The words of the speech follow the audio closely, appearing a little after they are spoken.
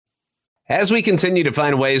As we continue to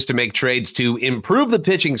find ways to make trades to improve the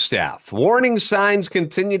pitching staff, warning signs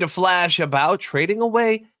continue to flash about trading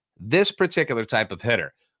away this particular type of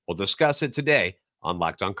hitter. We'll discuss it today on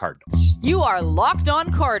Locked On Cardinals. You are Locked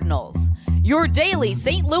On Cardinals, your daily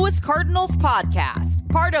St. Louis Cardinals podcast,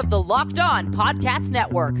 part of the Locked On Podcast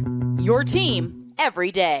Network, your team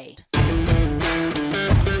every day.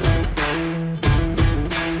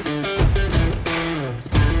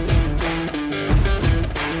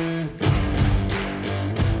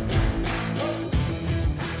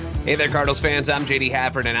 Hey there, Cardinals fans. I'm JD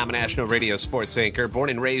Hafford, and I'm a national radio sports anchor,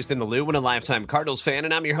 born and raised in the Lou, and a lifetime Cardinals fan,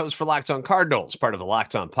 and I'm your host for Locked On Cardinals, part of the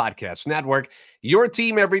Locked On Podcast Network, your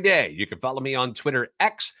team every day. You can follow me on Twitter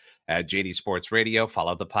X at JD Sports Radio.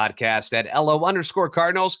 Follow the podcast at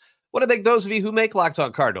LO_Cardinals. Want to thank those of you who make Locked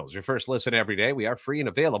On Cardinals your first listen every day. We are free and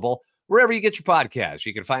available wherever you get your podcasts.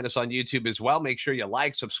 You can find us on YouTube as well. Make sure you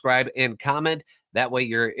like, subscribe, and comment. That way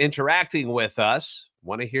you're interacting with us.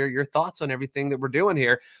 Want to hear your thoughts on everything that we're doing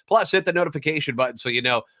here. Plus, hit the notification button so you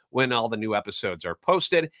know when all the new episodes are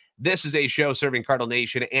posted. This is a show serving Cardinal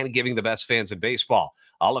Nation and giving the best fans in baseball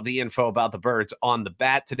all of the info about the birds on the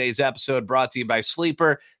bat. Today's episode brought to you by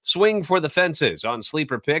Sleeper. Swing for the fences on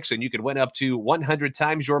Sleeper Picks, and you can win up to 100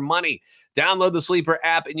 times your money. Download the Sleeper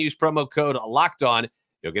app and use promo code LOCKEDON.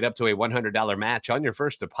 You'll get up to a $100 match on your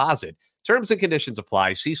first deposit. Terms and conditions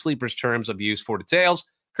apply. See Sleeper's terms of use for details.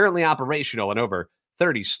 Currently operational in over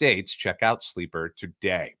 30 states. Check out Sleeper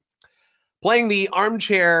today. Playing the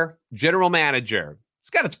armchair general manager. It's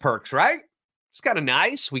got its perks, right? It's kind of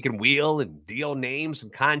nice. We can wheel and deal names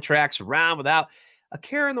and contracts around without a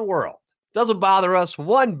care in the world. Doesn't bother us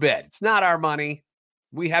one bit. It's not our money.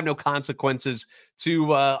 We have no consequences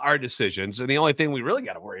to our decisions. And the only thing we really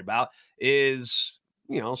got to worry about is,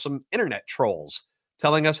 some internet trolls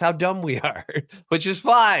telling us how dumb we are, which is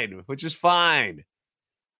fine.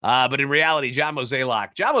 But in reality, John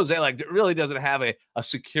Mozeliak really doesn't have a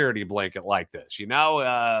security blanket like this.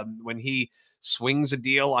 When he swings a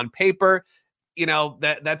deal on paper,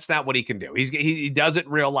 that's not what he can do. He does it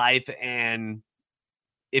in real life, and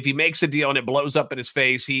if he makes a deal and it blows up in his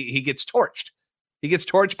face, he gets torched. He gets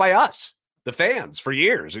torched by us, the fans, for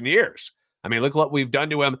years and years. I mean, look what we've done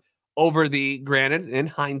to him over the, granted, in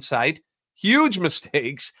hindsight, huge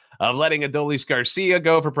mistakes of letting Adolis Garcia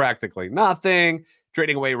go for practically nothing,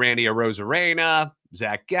 trading away Randy Arozarena,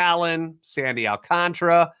 Zach Gallen, Sandy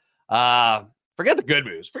Alcantara. Forget the good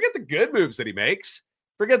moves. Forget the good moves that he makes.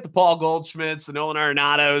 Forget the Paul Goldschmidts, the Nolan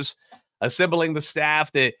Arenados, assembling the staff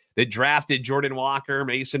that drafted Jordan Walker,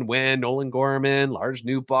 Mason Wynn, Nolan Gorman, Lars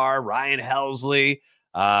Nootbaar, Ryan Helsley,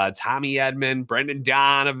 Tommy Edman, Brendan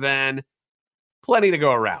Donovan. Plenty to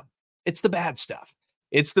go around. It's the bad stuff.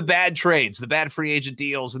 It's the bad trades, the bad free agent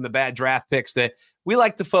deals, and the bad draft picks that we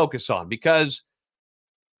like to focus on because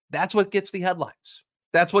that's what gets the headlines.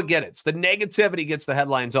 That's what gets it. The negativity gets the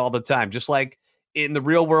headlines all the time. Just like in the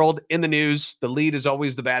real world, in the news, the lead is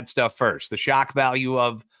always the bad stuff first. The shock value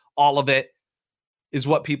of all of it is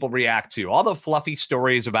what people react to. All the fluffy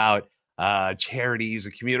stories about charities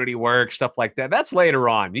and community work, stuff like that, that's later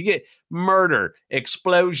on. You get murder,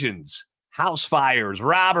 explosions, house fires,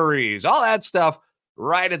 robberies, all that stuff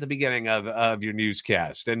right at the beginning of your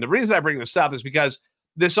newscast. And the reason I bring this up is because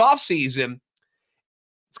this offseason,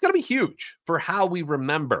 it's going to be huge for how we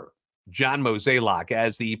remember John Mozeliak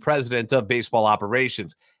as the president of baseball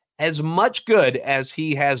operations. As much good as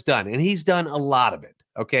he has done, and he's done a lot of it,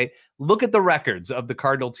 okay? Look at the records of the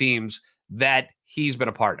Cardinal teams that he's been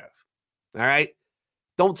a part of, all right?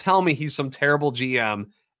 Don't tell me he's some terrible GM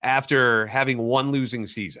after having one losing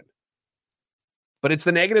season. But it's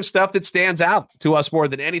the negative stuff that stands out to us more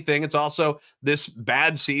than anything. It's also this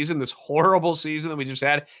bad season, this horrible season that we just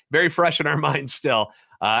had, very fresh in our minds still.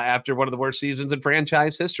 After one of the worst seasons in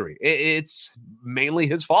franchise history. It's mainly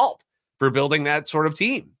his fault for building that sort of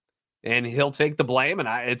team. And he'll take the blame, and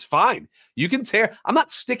it's fine. You can tear. I'm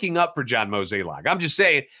not sticking up for John Mozeliak. I'm just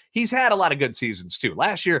saying he's had a lot of good seasons, too.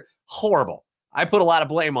 Last year, horrible. I put a lot of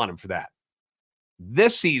blame on him for that.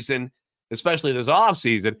 This season, especially this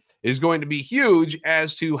offseason, is going to be huge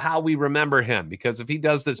as to how we remember him. Because if he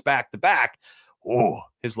does this back-to-back,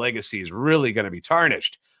 his legacy is really going to be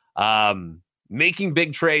tarnished. Making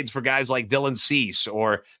big trades for guys like Dylan Cease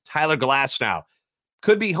or Tyler Glasnow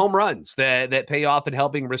could be home runs that pay off in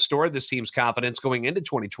helping restore this team's confidence going into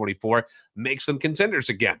 2024, makes them contenders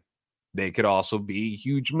again. They could also be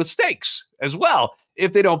huge mistakes as well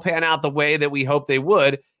if they don't pan out the way that we hope they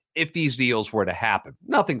would if these deals were to happen.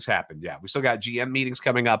 Nothing's happened yet. We still got GM meetings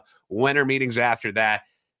coming up, winter meetings after that.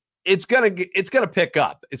 It's gonna pick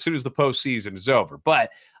up as soon as the postseason is over.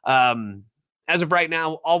 But as of right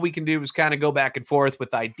now, all we can do is kind of go back and forth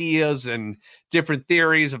with ideas and different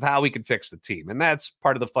theories of how we can fix the team. And that's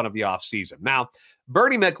part of the fun of the offseason. Now,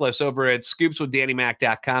 Bernie Miklasz over at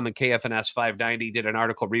scoopswithdannymac.com and KFNS 590 did an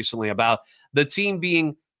article recently about the team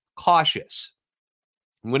being cautious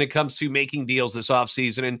when it comes to making deals this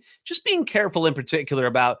offseason and just being careful in particular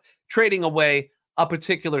about trading away a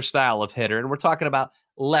particular style of hitter. And we're talking about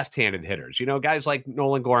left-handed hitters, guys like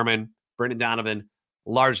Nolan Gorman, Brendan Donovan,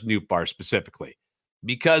 Lars Nootbaar specifically,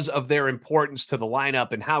 because of their importance to the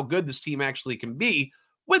lineup and how good this team actually can be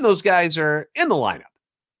when those guys are in the lineup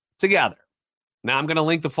together. Now, I'm going to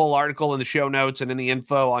link the full article in the show notes and in the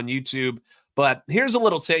info on YouTube, but here's a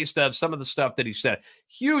little taste of some of the stuff that he said.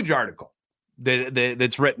 Huge article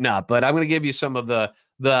that's written up, but I'm going to give you some of the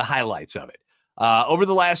highlights of it. Over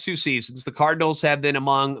the last 2 seasons, the Cardinals have been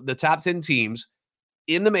among the top 10 teams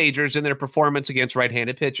in the majors in their performance against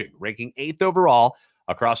right-handed pitching, ranking 8th overall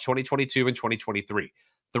across 2022 and 2023.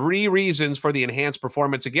 3 reasons for the enhanced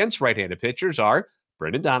performance against right-handed pitchers are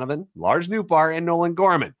Brendan Donovan, Lars Nootbaar, and Nolan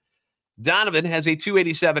Gorman. Donovan has a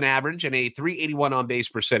 .287 average and a .381 on-base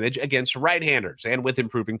percentage against right-handers and with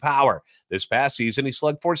improving power. This past season, he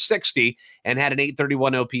slugged .460 and had an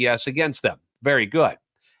 .831 OPS against them. Very good.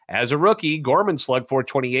 As a rookie, Gorman slugged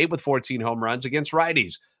 .428 with 14 home runs against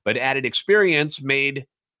righties, but added experience made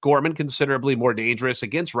Gorman considerably more dangerous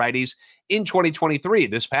against righties in 2023.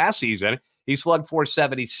 This past season, he slugged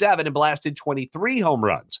 .477 and blasted 23 home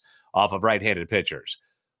runs off of right-handed pitchers.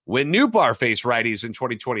 When Nootbaar faced righties in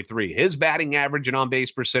 2023, his batting average and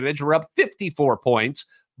on-base percentage were up 54 points,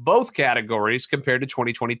 both categories compared to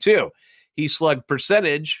 2022. His slugging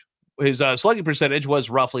percentage was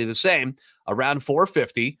roughly the same, around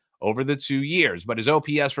 .450 over the 2 years, but his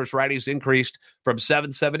OPS versus righties increased from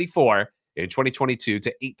 .774 in 2022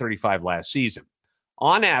 to .835 last season.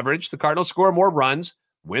 On average, the Cardinals score more runs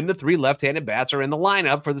when the 3 left-handed bats are in the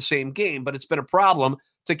lineup for the same game, but it's been a problem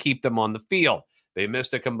to keep them on the field. They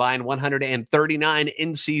missed a combined 139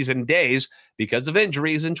 in-season days because of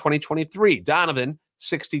injuries in 2023. Donovan,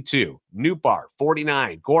 62. Nootbaar,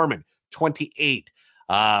 49. Gorman, 28.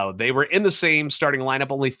 They were in the same starting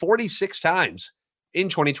lineup only 46 times in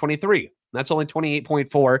 2023. That's only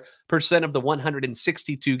 28.4% of the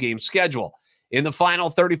 162-game schedule. In the final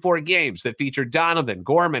 34 games that featured Donovan,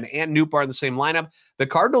 Gorman, and Nootbaar in the same lineup, the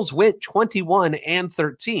Cardinals went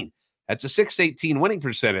 21-13. That's a .618 winning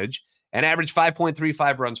percentage and averaged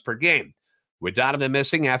 5.35 runs per game. With Donovan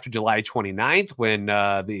missing after July 29th, when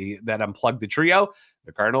that unplugged the trio,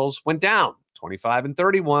 the Cardinals went down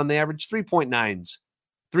 25-31. They averaged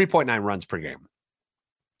 3.9 runs per game.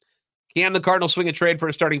 Can the Cardinals swing a trade for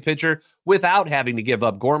a starting pitcher without having to give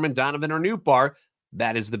up Gorman, Donovan, or Nootbaar?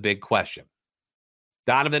 That is the big question.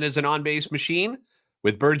 Donovan is an on-base machine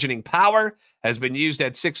with burgeoning power, has been used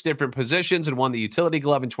at 6 different positions and won the utility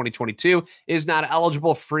glove in 2022, is not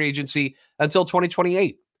eligible for free agency until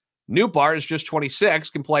 2028. Nootbaar is just 26,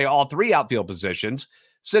 can play all 3 outfield positions.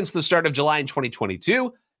 Since the start of July in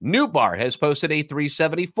 2022, Nootbaar has posted a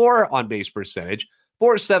 .374 on-base percentage,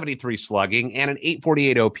 .473 slugging, and an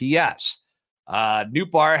 .848 OPS.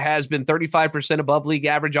 Nootbaar has been 35% above league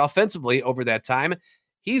average offensively over that time.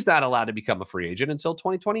 He's not allowed to become a free agent until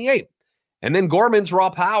 2028. And then Gorman's raw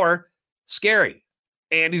power, scary.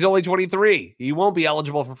 And he's only 23. He won't be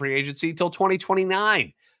eligible for free agency till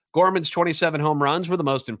 2029. Gorman's 27 home runs were the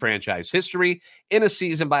most in franchise history in a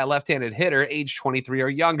season by a left-handed hitter age 23 or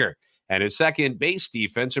younger. And his second base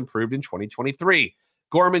defense improved in 2023.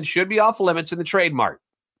 Gorman should be off limits in the trade market.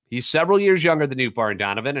 He's several years younger than Nootbaar and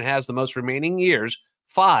Donovan and has the most remaining years,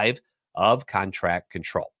 5, of contract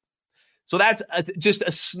control. So that's just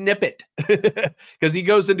a snippet because he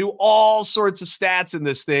goes into all sorts of stats in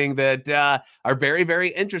this thing that are very, very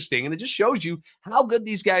interesting. And it just shows you how good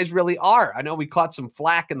these guys really are. I know we caught some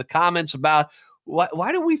flack in the comments about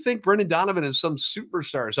why do we think Brendan Donovan is some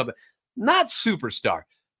superstar or something? Not superstar,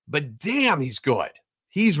 but damn, he's good.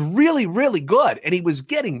 He's really, really good. And he was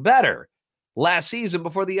getting better last season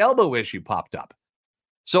before the elbow issue popped up.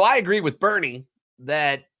 So I agree with Bernie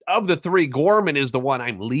that of the 3, Gorman is the one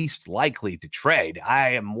I'm least likely to trade. I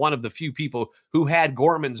am one of the few people who had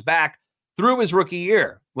Gorman's back through his rookie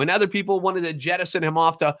year when other people wanted to jettison him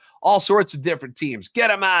off to all sorts of different teams. Get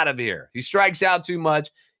him out of here. He strikes out too much.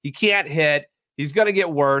 He can't hit. He's going to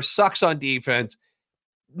get worse. Sucks on defense.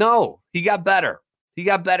 No, he got better. He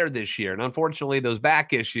got better this year. And unfortunately, those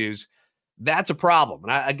back issues, that's a problem.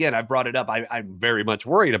 And I brought it up. I'm very much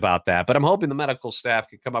worried about that, but I'm hoping the medical staff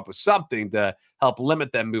can come up with something to help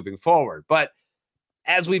limit them moving forward. But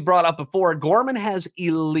as we brought up before, Gorman has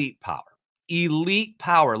elite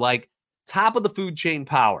power, like top of the food chain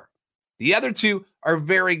power. The other 2 are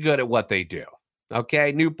very good at what they do.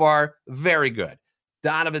 Okay, Nootbaar, very good.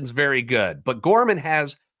 Donovan's very good. But Gorman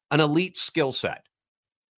has an elite skill set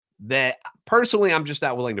that personally I'm just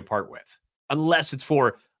not willing to part with unless it's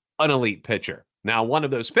for an elite pitcher. Now, one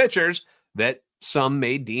of those pitchers that some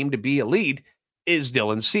may deem to be elite is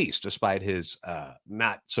Dylan Cease, despite his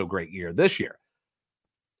not so great year this year.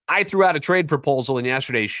 I threw out a trade proposal in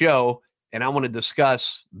yesterday's show, and I want to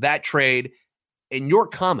discuss that trade and your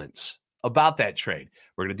comments about that trade.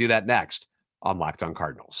 We're going to do that next on Locked On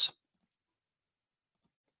Cardinals.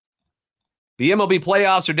 The MLB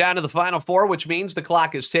playoffs are down to the Final Four, which means the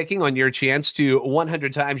clock is ticking on your chance to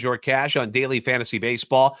 100 times your cash on daily fantasy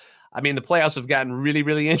baseball. I mean, the playoffs have gotten really,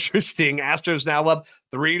 really interesting. Astros now up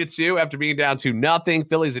 3-2 after being down 2-0.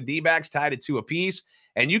 Phillies and D-backs tied at 2 apiece.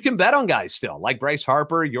 And you can bet on guys still, like Bryce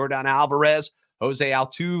Harper, Yordan Alvarez, Jose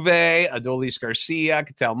Altuve, Adolis Garcia,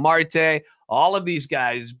 Ketel Marte, all of these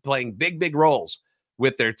guys playing big, big roles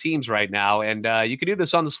with their teams right now. And you can do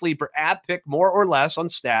this on the Sleeper app, pick more or less on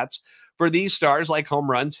stats for these stars like home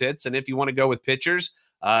runs, hits. And if you want to go with pitchers,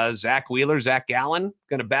 Zach Wheeler, Zach Gallen,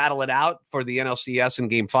 going to battle it out for the NLCS in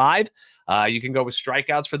Game 5. You can go with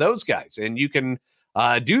strikeouts for those guys. And you can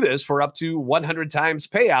do this for up to 100 times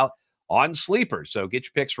payout on Sleeper. So get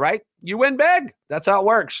your picks right, you win big. That's how it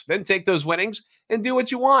works. Then take those winnings and do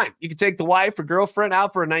what you want. You can take the wife or girlfriend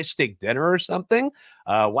out for a nice steak dinner or something.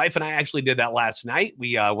 Wife and I actually did that last night.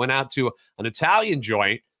 We went out to an Italian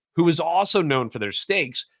joint who is also known for their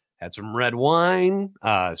steaks. Had some red wine,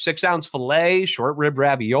 6-ounce filet, short rib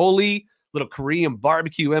ravioli, little Korean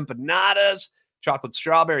barbecue empanadas, chocolate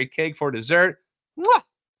strawberry cake for dessert. Mwah!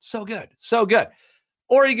 So good. So good.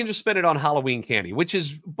 Or you can just spend it on Halloween candy, which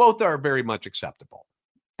is both are very much acceptable.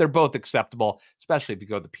 They're both acceptable, especially if you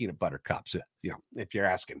go with the peanut butter cups, if you're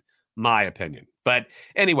asking my opinion. But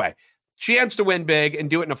anyway, chance to win big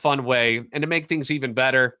and do it in a fun way. And to make things even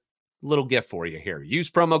better, little gift for you here. Use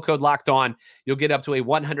promo code Locked On. You'll get up to a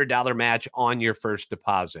 $100 match on your first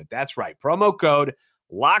deposit. That's right. Promo code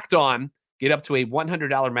Locked On. Get up to a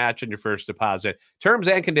 $100 match on your first deposit. Terms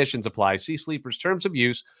and conditions apply. See Sleeper's terms of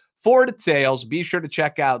use for details. Be sure to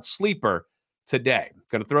check out Sleeper today.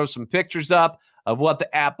 Going to throw some pictures up of what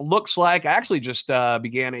the app looks like. I actually just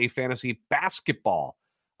began a fantasy basketball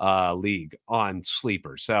league on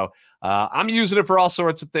Sleeper. So I'm using it for all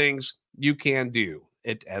sorts of things. You can do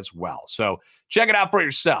it as well. So check it out for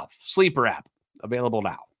yourself. Sleeper app available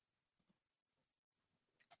now.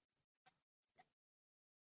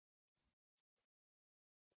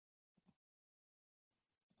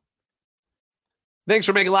 Thanks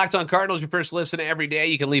for making Locked On Cardinals your first listen every day.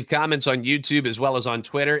 You can leave comments on YouTube as well as on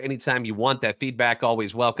Twitter anytime you want. That feedback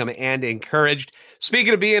always welcome and encouraged.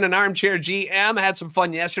 Speaking of being an armchair GM, I had some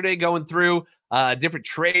fun yesterday going through different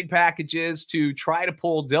trade packages to try to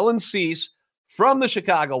pull Dylan Cease from the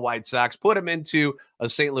Chicago White Sox, put him into a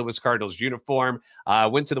St. Louis Cardinals uniform.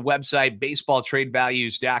 Went to the website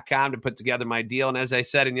baseballtradevalues.com to put together my deal. And as I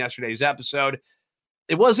said in yesterday's episode,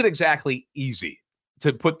 it wasn't exactly easy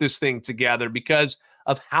to put this thing together because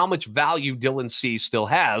of how much value Dylan Cease still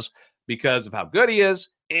has, because of how good he is,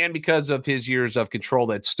 and because of his years of control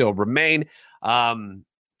that still remain. And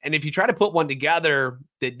if you try to put one together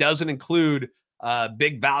that doesn't include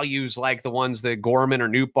big values like the ones that Gorman or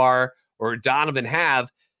Nootbaar or Donovan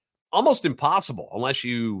have, almost impossible unless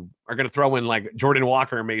you are going to throw in like Jordan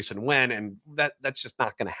Walker and Mason Wynn, and that's just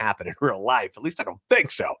not going to happen in real life. At least I don't think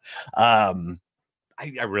so.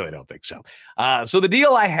 I really don't think so. So the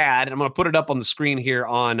deal I had, and I'm going to put it up on the screen here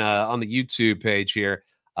on the YouTube page here.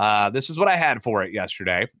 This is what I had for it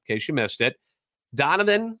yesterday, in case you missed it.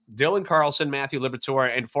 Donovan, Dylan Carlson, Matthew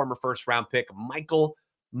Liberatore, and former first-round pick Michael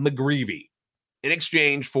McGreevy in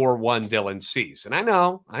exchange for one Dylan Cease. And I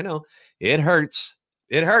know, it hurts.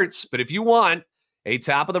 It hurts. But if you want a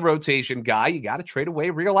top-of-the-rotation guy, you got to trade away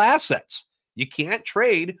real assets. You can't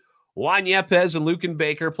trade Juan Yepez and Luken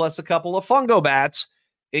Baker plus a couple of fungo bats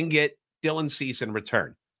and get Dylan Cease in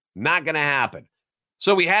return. Not going to happen.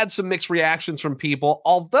 So we had some mixed reactions from people,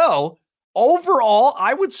 although overall,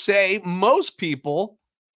 I would say most people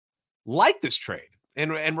like this trade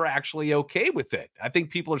and we're actually okay with it. I think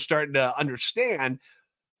people are starting to understand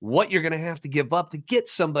what you're going to have to give up to get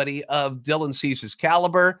somebody of Dylan Cease's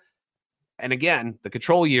caliber. And again, the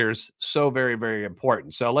control years, so very, very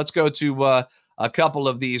important. So let's go to a couple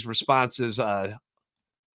of these responses for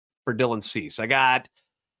Dylan Cease. I got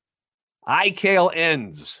iCale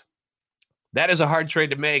Ends. That is a hard trade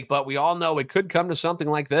to make, but we all know it could come to something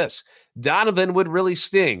like this. Donovan would really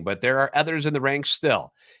sting, but there are others in the ranks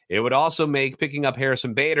still. It would also make picking up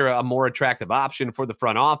Harrison Bader a more attractive option for the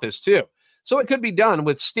front office, too. So it could be done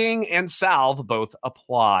with sting and salve both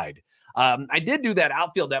applied. I did do that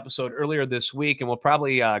outfield episode earlier this week, and we'll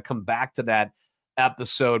probably come back to that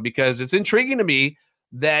episode because it's intriguing to me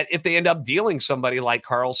that if they end up dealing somebody like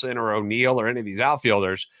Carlson or O'Neill or any of these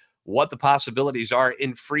outfielders, what the possibilities are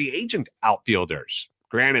in free agent outfielders.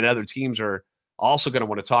 Granted, other teams are also going to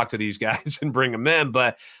want to talk to these guys and bring them in.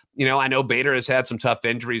 But, I know Bader has had some tough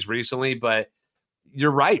injuries recently, but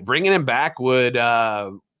you're right. Bringing him back would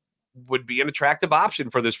be an attractive option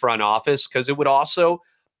for this front office because it would also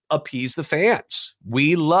appease the fans.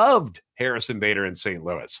 We loved Harrison Bader in St.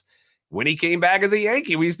 Louis. When he came back as a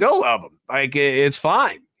Yankee, we still love him. Like, it's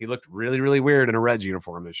fine. He looked really, really weird in a Reds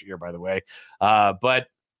uniform this year, by the way. But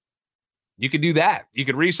you could do that. You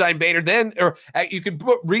could re-sign Bader then, or you could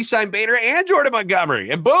re-sign Bader and Jordan Montgomery,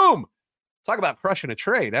 and boom. Talk about crushing a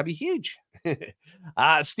trade. That'd be huge.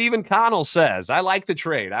 Stephen Connell says, I like the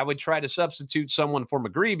trade. I would try to substitute someone for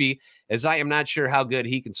McGreevy, as I am not sure how good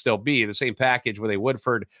he can still be. The same package with a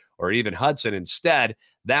Woodford or even Hudson instead.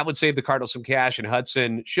 That would save the Cardinals some cash, and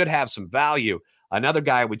Hudson should have some value. Another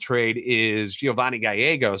guy I would trade is Giovanni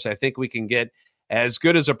Gallegos. I think we can get as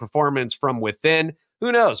good as a performance from within.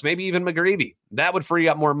 Who knows? Maybe even McGreevy. That would free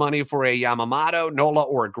up more money for a Yamamoto, Nola,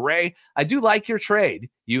 or a Gray. I do like your trade.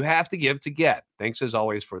 You have to give to get. Thanks as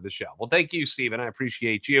always for the show. Well, thank you, Steven. I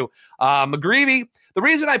appreciate you. McGreevy, the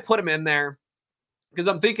reason I put him in there, because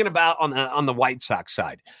I'm thinking about on the White Sox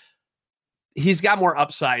side, he's got more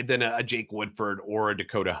upside than a Jake Woodford or a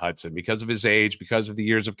Dakota Hudson because of his age, because of the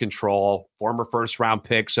years of control, former first-round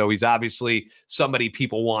pick. So he's obviously somebody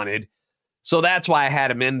people wanted. So that's why I had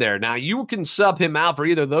him in there. Now, you can sub him out for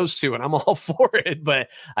either of those two, and I'm all for it. But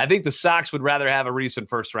I think the Sox would rather have a recent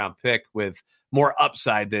first-round pick with more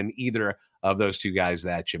upside than either of those two guys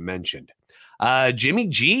that you mentioned. Jimmy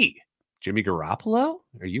Garoppolo?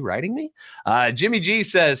 Are you writing me? Jimmy G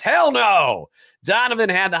says, hell no. Donovan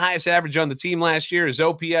had the highest average on the team last year. His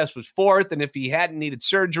OPS was 4th, and if he hadn't needed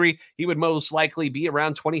surgery, he would most likely be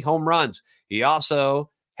around 20 home runs. He also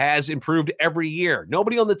has improved every year.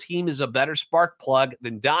 Nobody on the team is a better spark plug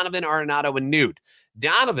than Donovan, Arenado, and Newt.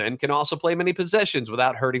 Donovan can also play many positions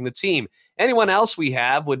without hurting the team. Anyone else we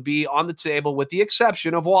have would be on the table with the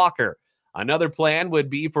exception of Walker. Another plan would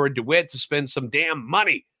be for DeWitt to spend some damn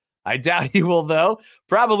money. I doubt he will, though.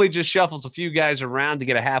 Probably just shuffles a few guys around to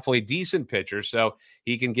get a halfway decent pitcher so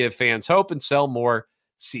he can give fans hope and sell more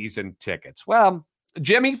season tickets. Well,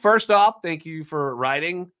 Jimmy, first off, thank you for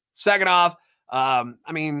writing. Second off,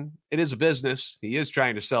 it is a business. He is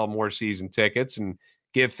trying to sell more season tickets and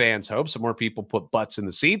give fans hope so more people put butts in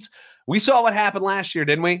the seats. We saw what happened last year,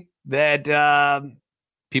 didn't we? That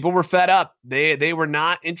people were fed up. They were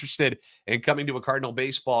not interested in coming to a Cardinal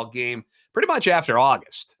baseball game pretty much after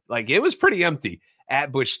August. Like, it was pretty empty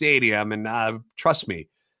at Busch Stadium. And trust me,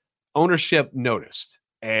 ownership noticed.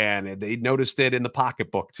 And they noticed it in the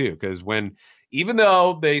pocketbook, too, because even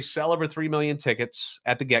though they sell over 3 million tickets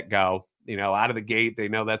at the get-go, out of the gate, they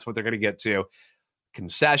know that's what they're going to get to.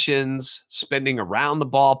 Concessions, spending around the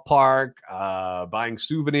ballpark, buying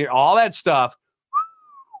souvenir, all that stuff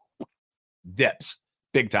dips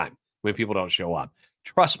big time when people don't show up.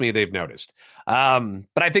 Trust me, they've noticed. But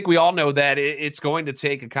I think we all know that it's going to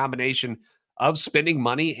take a combination of spending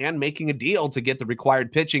money and making a deal to get the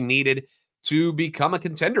required pitching needed to become a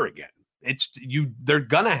contender again. They're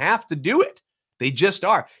going to have to do it. They just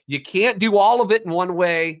are. You can't do all of it in one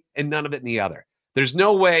way and none of it in the other. There's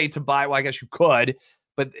no way to buy, well, I guess you could,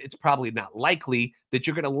 but it's probably not likely that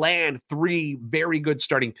you're going to land 3 very good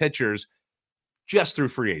starting pitchers just through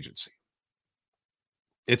free agency.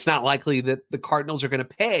 It's not likely that the Cardinals are going to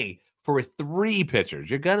pay for 3 pitchers.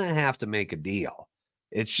 You're going to have to make a deal.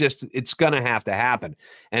 It's going to have to happen.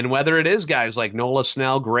 And whether it is guys like Nola,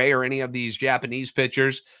 Snell, Gray, or any of these Japanese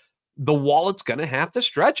pitchers, the wallet's going to have to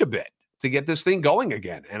stretch a bit to get this thing going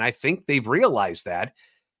again. And I think they've realized that.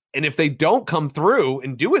 And if they don't come through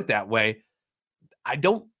and do it that way, I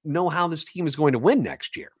don't know how this team is going to win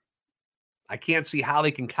next year. I can't see how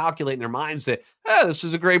they can calculate in their minds that, this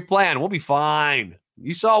is a great plan. We'll be fine.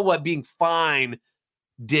 You saw what being fine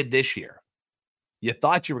did this year. You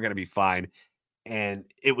thought you were going to be fine, and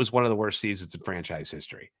it was one of the worst seasons in franchise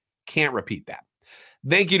history. Can't repeat that.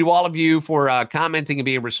 Thank you to all of you for commenting and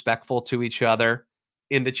being respectful to each other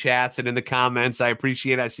in the chats and in the comments. I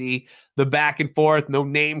appreciate it. I see the back and forth, no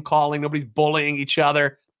name calling, nobody's bullying each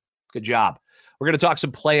other. Good job. We're going to talk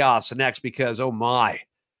some playoffs next because, oh my,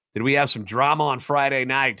 did we have some drama on Friday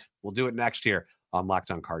night? We'll do it next here on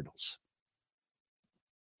Locked On Cardinals.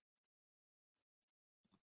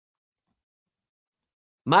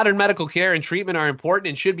 Modern medical care and treatment are important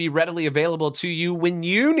and should be readily available to you when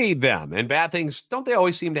you need them. And bad things, don't they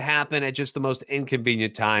always seem to happen at just the most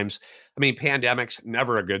inconvenient times? I mean, pandemics,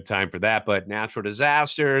 never a good time for that, but natural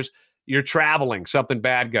disasters, you're traveling, something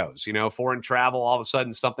bad goes, foreign travel, all of a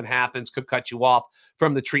sudden something happens, could cut you off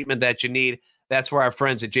from the treatment that you need. That's where our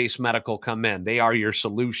friends at Jace Medical come in. They are your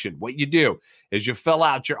solution. What you do is you fill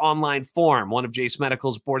out your online form. One of Jace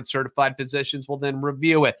Medical's board-certified physicians will then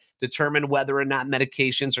review it, determine whether or not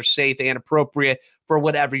medications are safe and appropriate for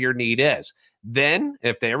whatever your need is. Then,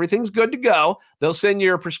 if everything's good to go, they'll send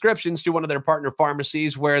your prescriptions to one of their partner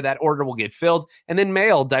pharmacies where that order will get filled and then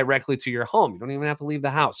mailed directly to your home. You don't even have to leave the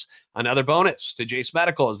house. Another bonus to Jace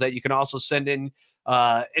Medical is that you can also send in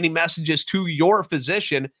any messages to your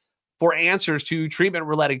physician for answers to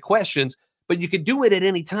treatment-related questions, but you can do it at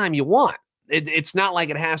any time you want. It's not like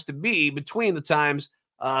it has to be between the times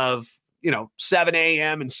of 7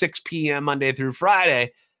 a.m. and 6 p.m. Monday through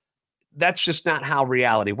Friday. That's just not how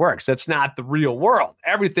reality works. That's not the real world.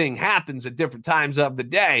 Everything happens at different times of the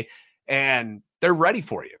day, and they're ready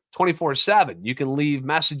for you 24/7. You can leave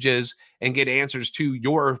messages and get answers to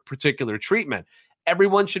your particular treatment.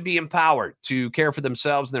 Everyone should be empowered to care for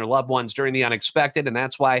themselves and their loved ones during the unexpected, and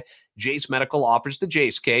that's why Jace Medical offers the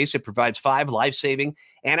Jace case. It provides 5 life-saving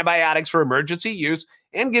antibiotics for emergency use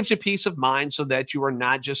and gives you peace of mind so that you are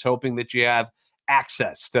not just hoping that you have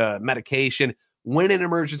access to medication when an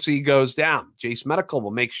emergency goes down. Jace Medical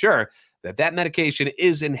will make sure that that medication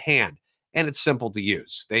is in hand, and it's simple to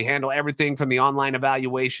use. They handle everything from the online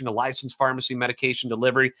evaluation to licensed pharmacy medication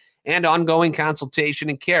delivery and ongoing consultation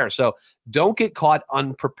and care. So don't get caught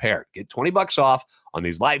unprepared. Get $20 off on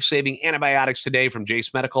these life-saving antibiotics today from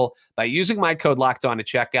Jace Medical by using my code LOCKEDON at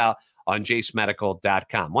checkout on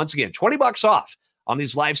jacemedical.com. Once again, $20 off on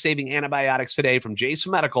these life-saving antibiotics today from Jace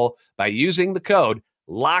Medical by using the code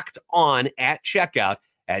LOCKEDON at checkout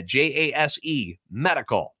at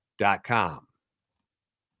jasemedical.com.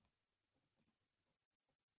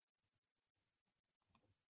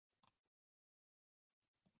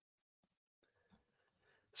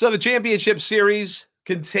 So the championship series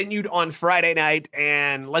continued on Friday night,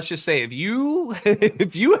 and let's just say if you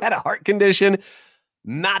had a heart condition,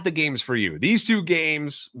 not the games for you. These 2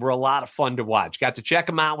 games were a lot of fun to watch. Got to check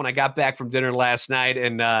them out when I got back from dinner last night,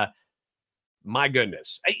 and my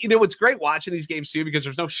goodness. It's great watching these games too because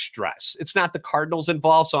there's no stress. It's not the Cardinals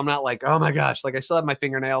involved, so I'm not like, oh my gosh, like I still have my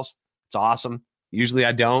fingernails. It's awesome. Usually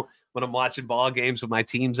I don't when I'm watching ball games with my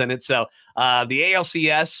teams in it. So the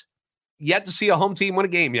ALCS, yet to see a home team win a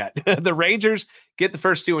game yet. The Rangers get the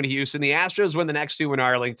first 2 in Houston. The Astros win the next 2 in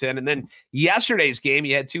Arlington. And then yesterday's game,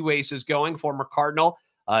 you had 2 aces going. Former Cardinal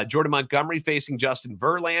Jordan Montgomery facing Justin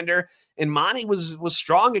Verlander. And Monty was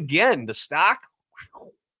strong again. The stock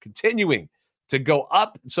continuing to go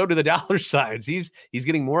up. So do the dollar signs. He's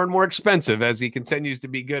getting more and more expensive as he continues to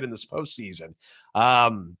be good in this postseason.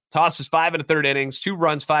 Tosses 5 1/3 innings, 2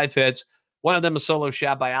 runs, 5 hits. One of them a solo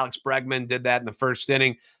shot by Alex Bregman. Did that in the first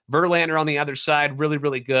inning. Verlander on the other side, really,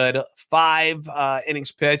 really good. 5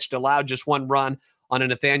 innings pitched, allowed just 1 run on a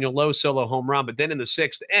Nathaniel Lowe solo home run. But then in the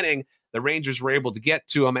 6th inning, the Rangers were able to get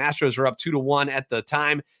to him. Astros were up 2-1 at the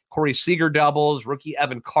time. Corey Seager doubles. Rookie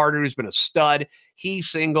Evan Carter, who's been a stud, he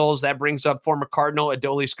singles. That brings up former Cardinal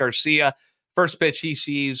Adolis Garcia. First pitch he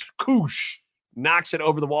sees, koosh, knocks it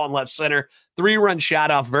over the wall in left center. 3-run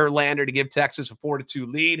shot off Verlander to give Texas a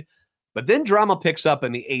 4-2 lead. But then drama picks up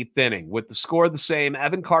in the 8th inning with the score the same.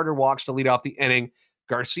 Evan Carter walks to lead off the inning.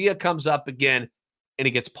 Garcia comes up again, and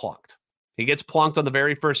he gets plunked. He gets plunked on the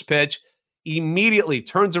very first pitch. Immediately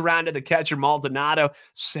turns around to the catcher, Maldonado,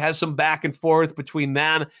 has some back and forth between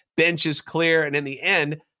them. Bench is clear, and in the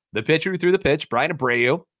end, the pitcher who threw the pitch, Brian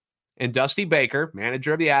Abreu, and Dusty Baker,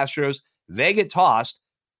 manager of the Astros, they get tossed.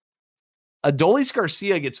 Adolis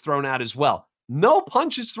Garcia gets thrown out as well. No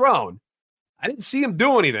punches thrown. I didn't see him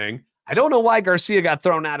do anything. I don't know why Garcia got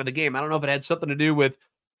thrown out of the game. I don't know if it had something to do with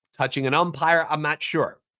touching an umpire. I'm not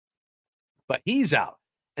sure. But he's out.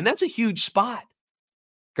 And that's a huge spot.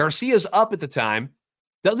 Garcia's up at the time,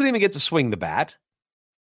 doesn't even get to swing the bat.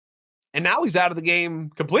 And now he's out of the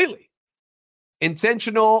game completely.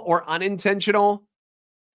 Intentional or unintentional,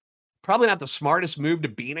 probably not the smartest move to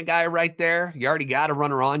being a guy right there. You already got a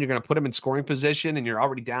runner on. You're going to put him in scoring position, and you're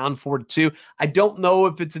already down 4-2. I don't know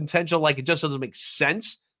if it's intentional. Like, it just doesn't make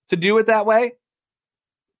sense to do it that way.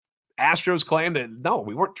 Astros claim that, no,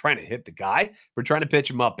 we weren't trying to hit the guy. We're trying to pitch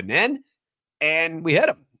him up and in, and we hit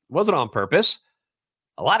him. It wasn't on purpose.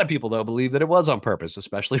 A lot of people, though, believe that it was on purpose,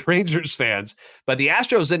 especially Rangers fans. But the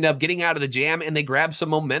Astros end up getting out of the jam, and they grab some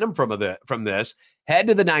momentum from this. Head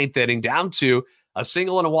to the 9th inning, down 2. A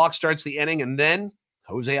single and a walk starts the inning, and then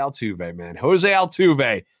Jose Altuve, man. Jose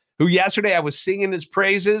Altuve, who yesterday I was singing his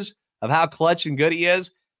praises of how clutch and good he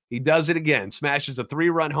is. He does it again. Smashes a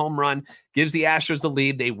 3-run home run, gives the Astros the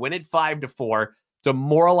lead. They win it 5-4.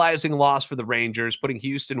 Demoralizing loss for the Rangers, putting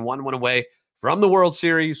Houston 1-1 away from the World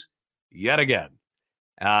Series yet again.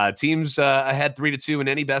 Teams ahead 3-2 in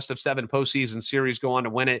any best of 7 postseason series go on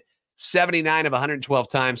to win it 79 of 112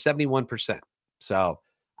 times, 71%. So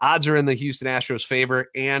odds are in the Houston Astros'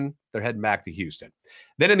 favor, and they're heading back to Houston.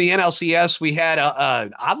 Then in the NLCS, we had,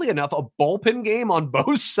 oddly enough, a bullpen game on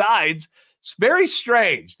both sides. It's very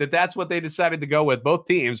strange that that's what they decided to go with, both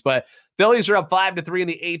teams. But Phillies are up 5-3 in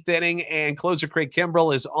the 8th inning, and closer Craig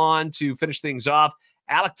Kimbrell is on to finish things off.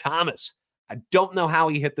 Alek Thomas, I don't know how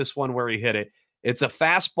he hit this one where he hit it. It's a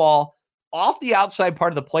fastball off the outside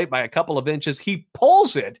part of the plate by a couple of inches. He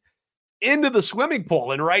pulls it into the swimming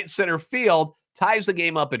pool in right center field, ties the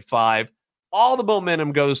game up at 5. All the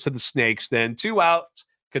momentum goes to the Snakes then. 2 outs.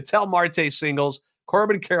 Ketel Marte singles.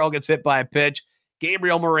 Corbin Carroll gets hit by a pitch.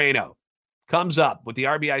 Gabriel Moreno comes up with the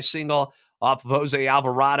RBI single off of Jose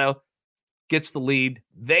Alvarado. Gets the lead.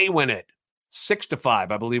 They win it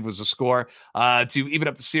 6-5, I believe was the score, to even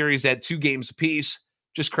up the series at 2 games apiece.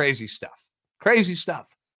 Just crazy stuff. Crazy stuff.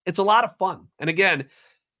 It's a lot of fun. And again,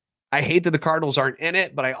 I hate that the Cardinals aren't in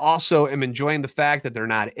it, but I also am enjoying the fact that they're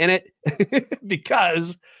not in it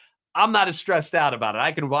because I'm not as stressed out about it.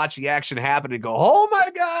 I can watch the action happen and go, oh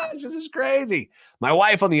my gosh, this is crazy. My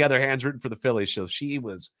wife, on the other hand, is rooting for the Phillies, so she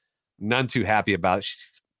was none too happy about it.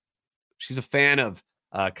 She's a fan of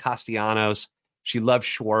Castellanos. She loves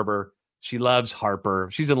Schwarber. She loves Harper.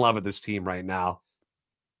 She's in love with this team right now.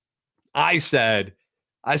 I said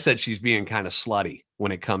she's being kind of slutty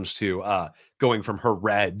when it comes to going from her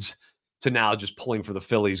Reds to now just pulling for the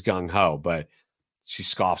Phillies gung-ho. But she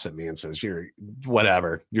scoffs at me and says, "You're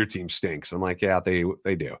whatever. Your team stinks." I'm like, yeah,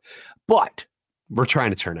 they do. But we're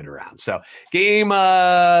trying to turn it around. So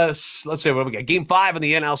let's say what we got. Game 5 in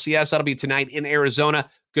the NLCS. That'll be tonight in Arizona.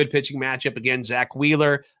 Good pitching matchup. Again, Zach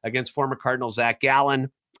Wheeler against former Cardinal Zach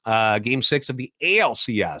Gallen. Game 6 of the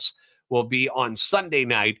ALCS will be on Sunday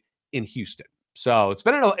night in Houston. So it's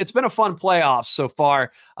been a fun playoff so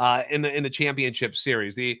far in the championship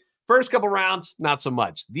series. The first couple rounds, not so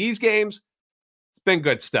much. These games, it's been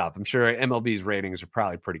good stuff. I'm sure MLB's ratings are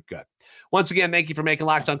probably pretty good. Once again, thank you for making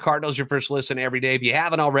Locked On Cardinals your first listen every day. If you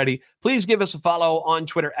haven't already, please give us a follow on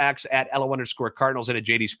Twitter X at @LO_Cardinals and at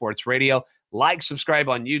JD Sports Radio. Like, subscribe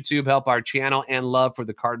on YouTube, help our channel and love for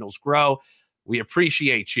the Cardinals grow. We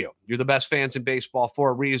appreciate you. You're the best fans in baseball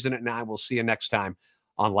for a reason, and I will see you next time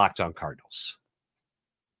on Locked On Cardinals.